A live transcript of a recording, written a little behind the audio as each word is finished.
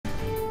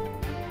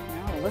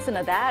Listen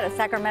to that. A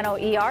Sacramento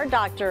ER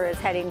doctor is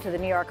heading to the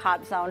New York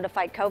hot zone to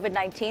fight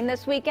COVID-19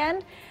 this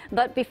weekend.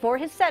 But before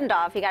his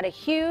send-off, he got a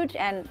huge,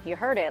 and you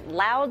heard it,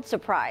 loud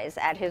surprise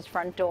at his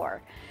front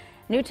door.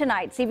 New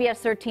tonight,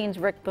 CBS 13's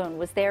Rick Boone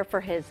was there for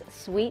his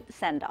sweet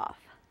send-off.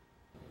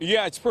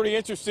 Yeah, it's pretty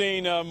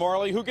interesting,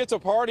 Marley. Who gets a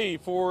party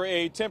for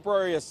a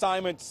temporary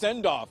assignment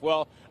send-off?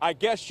 Well, I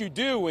guess you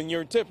do when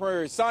you're in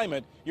temporary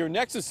assignment. Your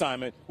next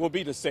assignment will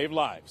be to save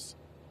lives.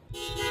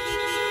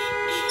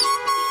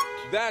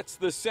 That's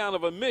the sound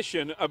of a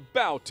mission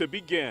about to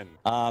begin.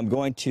 I'm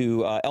going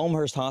to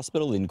Elmhurst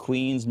Hospital in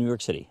Queens, New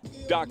York City.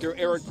 Dr.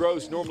 Eric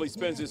Gross normally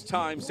spends his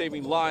time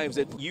saving lives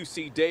at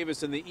UC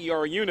Davis in the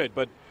ER unit,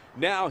 but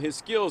now his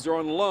skills are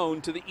on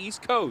loan to the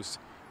East Coast.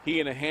 He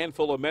and a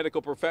handful of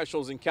medical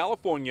professionals in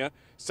California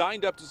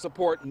signed up to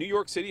support New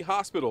York City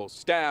hospitals.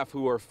 Staff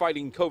who are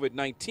fighting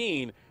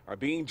COVID-19 are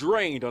being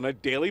drained on a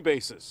daily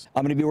basis.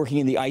 I'm going to be working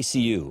in the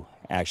ICU,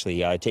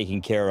 actually, taking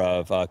care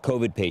of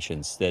COVID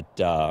patients that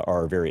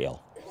are very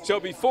ill. So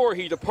before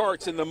he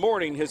departs in the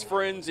morning, his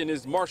friends in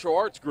his martial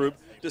arts group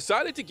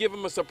decided to give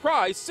him a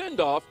surprise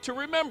send-off to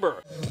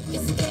remember.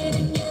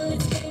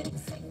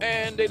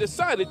 And they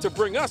decided to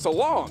bring us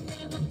along.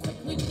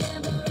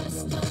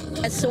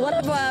 So one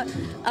of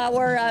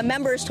our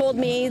members told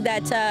me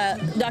that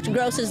Dr.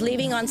 Gross is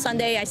leaving on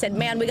Sunday. I said,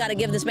 man, we got to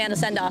give this man a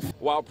send-off.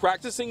 While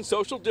practicing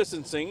social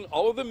distancing,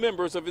 all of the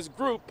members of his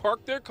group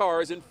parked their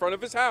cars in front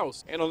of his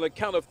house and on the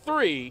count of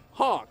 3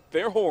 honked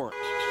their horn,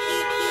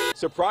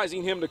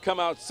 surprising him to come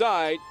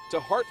outside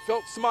to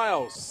heartfelt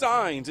smiles,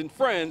 signs, and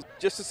friends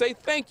just to say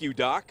thank you,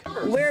 Doc.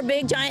 We're a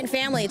big, giant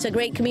family. It's a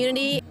great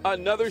community.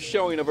 Another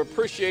showing of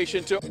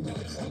appreciation to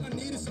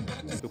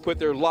who put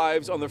their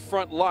lives on the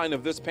front line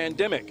of this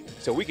pandemic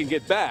so we can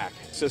get back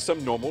to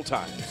some normal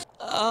times.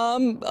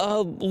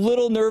 A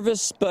little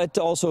nervous, but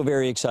also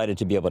very excited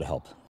to be able to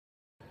help.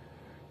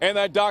 And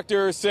that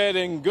doctor said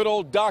in good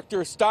old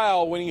doctor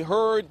style, when he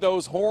heard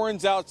those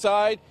horns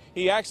outside,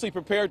 he actually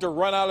prepared to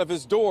run out of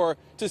his door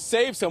to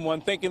save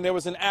someone, thinking there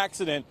was an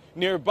accident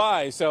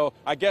nearby. So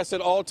I guess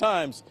at all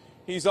times,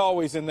 he's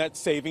always in that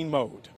saving mode.